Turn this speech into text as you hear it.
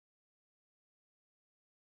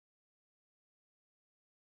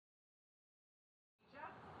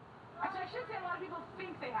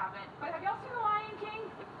haven't. But have y'all seen The Lion King?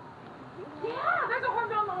 Yeah, there's a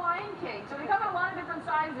hornbill in The Lion King. So they come in a lot of different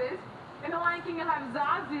sizes. In The Lion King, you'll have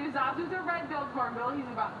Zazu. Zazu's a red-billed hornbill. He's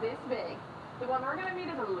about this big. The one we're going to meet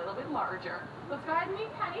is a little bit larger. Let's go ahead and meet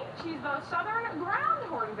Penny. She's the southern ground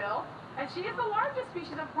hornbill, and she is the largest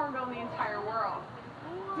species of hornbill in the entire world.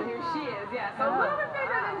 So here she is, yeah. So a little bit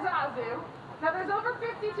bigger than Zazu. Now there's over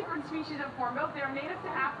 50 different species of hornbills. They're native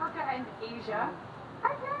to Africa and Asia.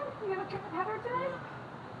 Hi, Penny. You have a trip with Heather today?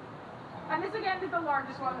 And this again is the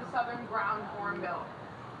largest one, the southern ground hornbill.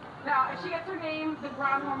 Now, if she gets her name, the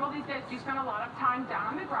ground hornbill, these guys do spend a lot of time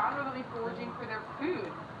down on the ground where they'll be foraging for their food.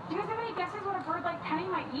 Do you guys have any guesses what a bird like Penny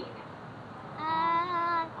might eat?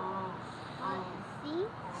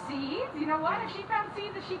 Seeds? Seeds? You know what? If she found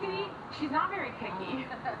seeds that she could eat, she's not very picky.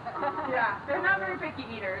 Yeah, they're not very picky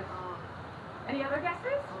eaters. Any other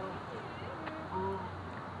guesses?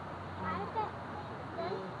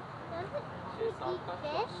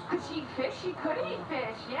 Could she eat fish? She could eat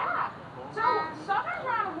fish, yeah. So, southern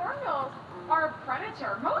ground hornbills are a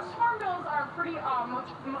predator. Most hornbills are pretty much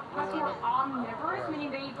more omnivorous,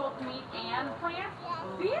 meaning they eat both meat and plants.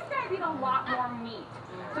 These guys eat a lot more meat.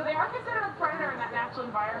 So they are considered a predator in that natural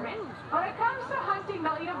environment. When it comes to hunting,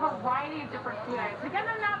 they'll eat a variety of different food items. Again,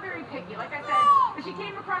 they're not very picky. Like I said, if she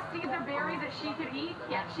came across seeds or berries that she could eat,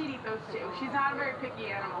 yeah, she'd eat those too. She's not a very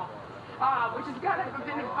picky animal. Which has kind of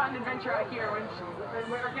been a fun adventure out here when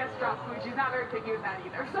our guests drop food. She's not very picky with that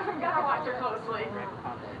either, so we've got to watch her closely.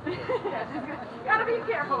 Yeah, got to be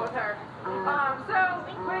careful with her. So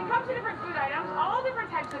when it comes to different food items, all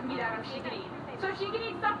different types of meat items she can eat. So she can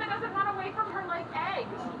eat stuff that doesn't run away from her, like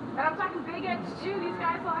eggs. And I'm talking big eggs too. These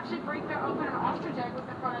guys will actually break their open an ostrich egg with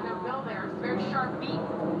the front of their bill there. It's a very sharp beak.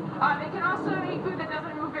 They can also eat food that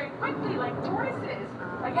doesn't move very quickly, like tortoises.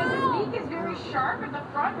 Again, the beak is very sharp at the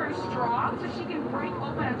front, very strong, so she can break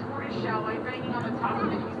open a tortoise shell by banging on the top of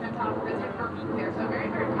it, using the top of it as her beak there. So very,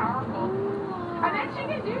 very powerful. And then she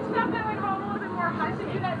can do stuff that would involve a little bit more hunting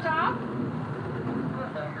to do that job.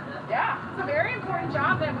 Yeah, it's a very important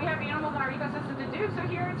job that we have animals in our ecosystem to do. So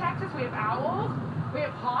here in Texas, we have owls, we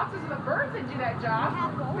have hawks, those are the birds that do that job.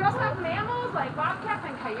 We also have mammals like bobcats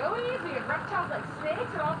and coyotes, we have reptiles like snakes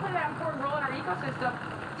that all play that important role in our ecosystem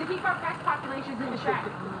to keep our pest populations in check.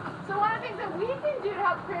 So one of the things that we can do to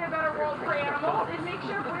help create a better world for animals is make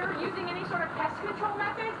sure if we're using any sort of pest control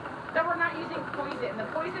method that we're not using poison. The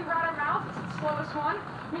poison route our mouth is the slowest one,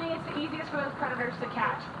 meaning it's the easiest for those predators to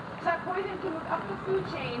catch. So that poison can move up the food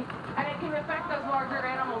chain, and it can affect those larger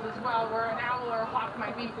animals as well, where an owl or a hawk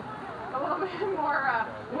might be a little bit more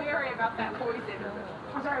wary about that poison.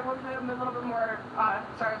 I'm sorry, I'm a little bit more,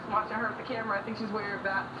 sorry, I was watching her with the camera. I think she's wary of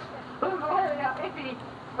that. A little bit more iffy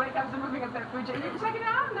when it comes to moving up that food chain. You check it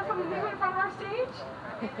out, and that's something new in front of our stage.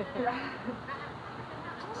 Yeah.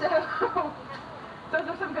 So those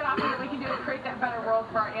are some good options that we can do to create that better world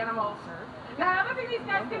for our animals. Now, another thing these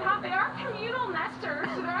guys can hunt, they are communal nesters,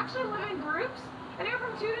 so they're actually live in groups, anywhere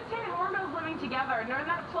from 2 to 10 hornbills living together. And in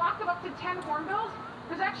that flock of up to 10 hornbills,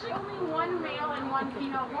 there's actually only one male and one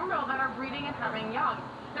female hornbill that are breeding and having young.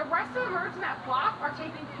 The rest of the birds in that flock are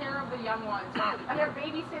taking care of the young ones. And they're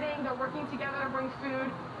babysitting, they're working together to bring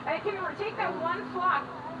food. And it can take that one flock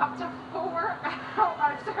up to 4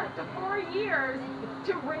 years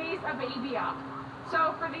to raise a baby up.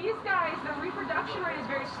 So for these guys, the reproduction rate is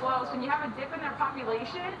very slow. So when you have a dip in their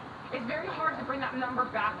population, it's very hard to bring that number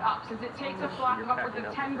back up, since it takes a flock of upwards of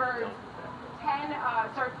 10 birds,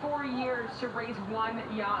 4 years to raise one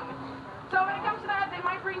young. So when it comes to that, they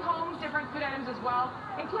might bring home different food items as well,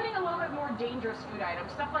 including a little bit more dangerous food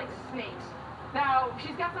items, stuff like snakes. Now,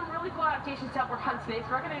 she's got some really cool adaptations to help her hunt snakes.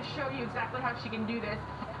 We're going to show you exactly how she can do this.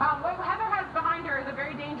 What Heather has behind her is a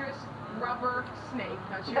very dangerous rubber snake.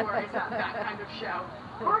 Don't you worry, it's not that kind of show.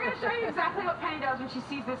 But we're going to show you exactly what Penny does when she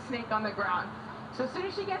sees this snake on the ground. So as soon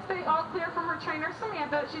as she gets the all clear from her trainer,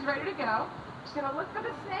 Samantha, she's ready to go. She's going to look for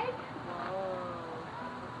the snake.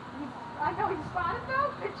 I know, he spotted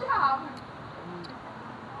though? Good job.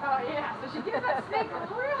 Oh yeah, so she gives that snake a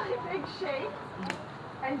really big shake.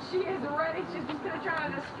 And she is ready. She's just going to try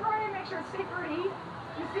to destroy it, make sure it's safe for her to eat.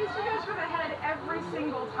 You see, she goes for the head every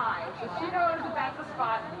single time. So she knows that that's the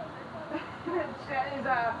spot. That is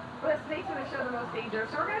where the snake's going to show the most danger.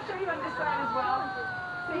 So we're going to show you on this side as well.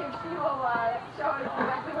 See if she will show us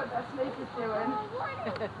exactly what that snake is doing.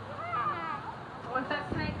 Once that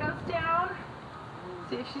snake goes down,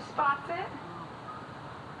 see if she spots it.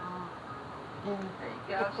 There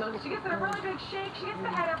you go. So she gets a really big shake. She gets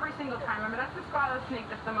the head every single time. Remember, that's the spot of the snake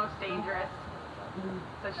that's the most dangerous.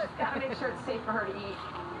 So she's got to make sure it's safe for her to eat.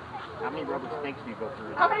 How many rubber snakes do you go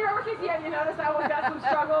through? How many rubber snakes? Yeah, you notice that one got some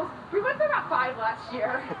struggles. We went through about 5 last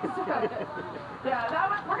year. So, yeah,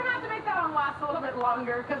 we're going to have to make that one last a little bit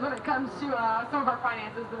longer because when it comes to some of our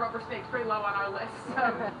finances, the rubber snake's pretty low on our list. So,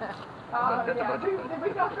 yeah, we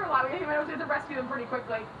go through a lot. We were able to rescue them pretty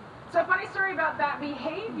quickly. So funny story about that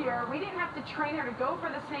behavior, we didn't have to train her to go for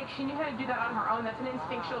the snake. She knew how to do that on her own. That's an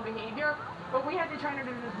instinctual behavior. But we had to train her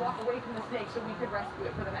to just walk away from the snake so we could rescue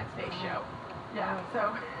it for the next day's show. Yeah,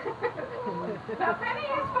 so. Now Penny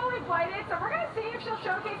is fully flighted, so we're going to see if she'll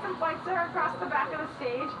showcase some flights to her across the back of the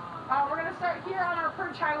stage. We're going to start here on our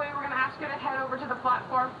perch highway. We're going to ask her to head over to the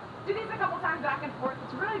platform. Do these a couple times back and forth.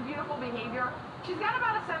 It's really beautiful behavior. She's got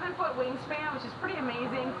about a 7-foot wingspan, which is pretty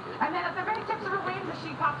amazing. And then at the very tips of her wings, as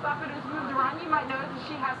she pops up and is moved around, you might notice that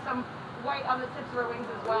she has some white on the tips of her wings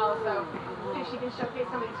as well. So see if she can showcase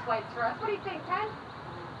some of these flights for us. What do you think, Ken?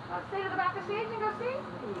 Let's stay to the back of the stage and go see.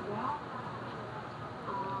 There you go.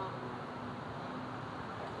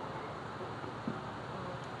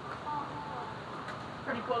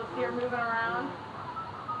 Pretty close here, moving around.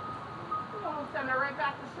 We'll send her right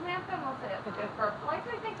back to Samantha and we'll say it's good for a flight.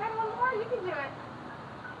 So I think 10 one more, you can do it.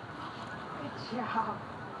 Good job.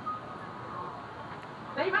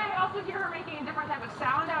 Now you might also hear her making a different type of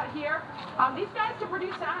sound out here. These guys can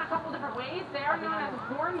produce sound in a couple different ways. They are known as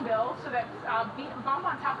hornbills, so that bump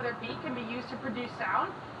on top of their beak can be used to produce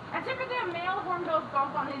sound. And typically a male hornbill's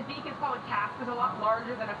bump on his beak is called a casque. It's a lot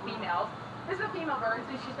larger than a female's. This is a female bird,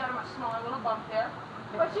 so she's got a much smaller little bump there.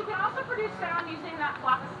 But she can also produce sound using that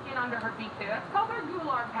flap of skin under her beak there. That's called her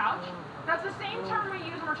gular pouch. That's the same term we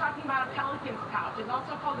use when we're talking about a pelican's pouch. It's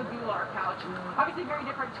also called the gular pouch. Obviously very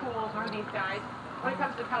different tools on these guys when it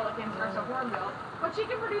comes to pelicans versus a hornbill. But she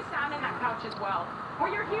can produce sound in that pouch as well.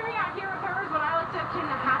 What you're hearing out here with her is what I like to akin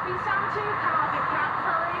a happy sound to, kind of like a cat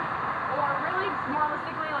purring, or really more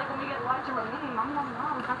realistically like when we get lunch and we're like, nom nom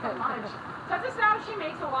nom, have that lunch. So that's a sound she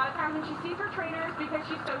makes a lot of times when she sees her trainers because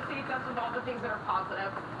she associates us with all the things that are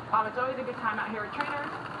positive. It's always a good time out here with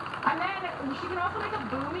trainers. And then she can also make a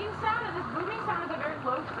booming sound, and this booming sound is a very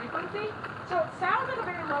low frequency. So it sounds like a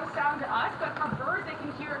very low sound to us, but for birds, they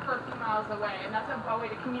can hear it for a few miles away, and that's a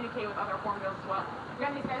way to communicate with other hornbills as well.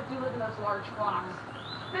 Again, these guys do live in those large flocks.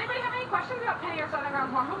 Does anybody have any questions about Penny or Southern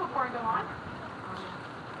Ground Hornbill before I go on?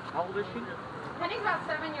 How old is she? Penny's about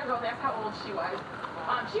 7 years old. That's how old she was.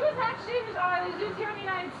 She was actually just here in the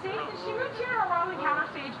United States, and she moved here to our wild encounter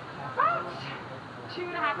stage about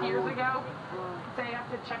 2.5 years ago. So I have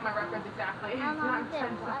to check my records exactly. It's not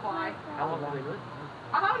tends to fly. How long did they live?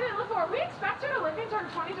 How long did it live for? We expect her to live into her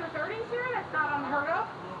 20s or 30s here. That's not unheard of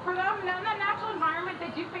for them. And in that natural environment,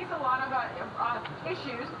 they do face a lot of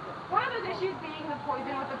issues. One of those issues being the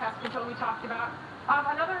poison with the pest control we talked about.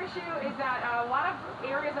 Another issue is that a lot of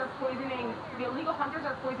areas are poisoning, the illegal hunters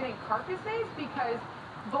are poisoning carcasses because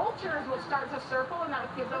vultures will start to circle and that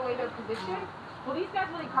gives away their position. Well, these guys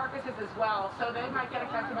will eat carcasses as well, so they might get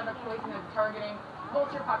affected by the poison that's targeting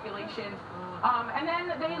vulture populations. And then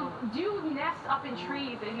they do nest up in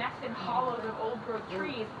trees. They nest in hollows of old-growth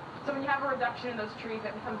trees. So when you have a reduction in those trees,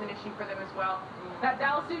 that becomes an issue for them as well. That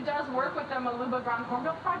Dallas Zoo does work with the Maluba Ground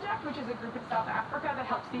Hornbill Project, which is a group in South Africa that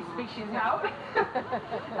helps these species out.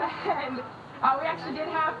 And we actually did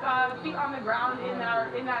have feet on the ground in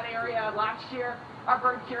that area last year. Our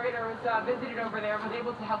bird curator was visited over there and was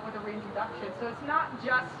able to help with the reintroduction. So it's not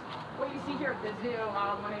just what you see here at the zoo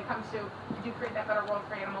when it comes to we do create that better world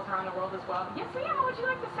for animals around the world as well. Yes, ma'am, what would you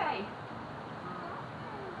like to say?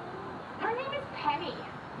 Her name is Penny.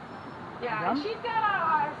 Yeah, and she's got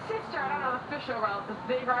a sister, I don't know the official relatives,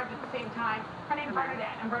 they arrived at the same time. Her name's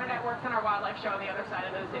Bernadette, and Bernadette works on our wildlife show on the other side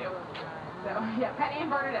of the zoo. So, yeah, Penny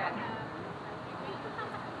and Bernadette.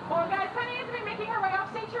 Well, guys, Penny is going to be making her way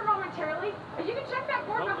off stage here momentarily. You can check that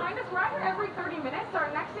board behind us. We're out here every 30 minutes.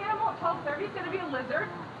 Our next animal at 12:30 is going to be a lizard.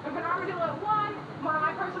 We've got an armadillo at 1. One of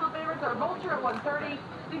my personal favorites are a vulture at 1:30.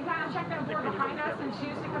 So you can kind of check that board behind us and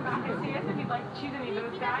choose to come back and see us if you'd like to choose any of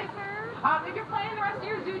those guys. If you're planning the rest of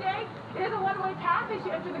your zoo day, it is a one-way path as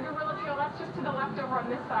you enter the gorilla trail. That's just to the left over on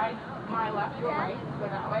this side. My left, your right. Go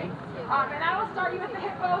that way. And that'll start you at the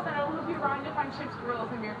hippos, and it'll move you around to find chimps,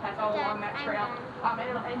 gorillas, and meerkats all along that trail. And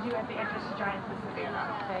it'll end you at the entrance to Giants of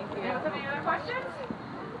Savannah. Thank you. Any other questions?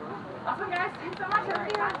 Awesome, guys. Thanks so much. Have a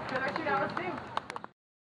good rest of your day. Let's do.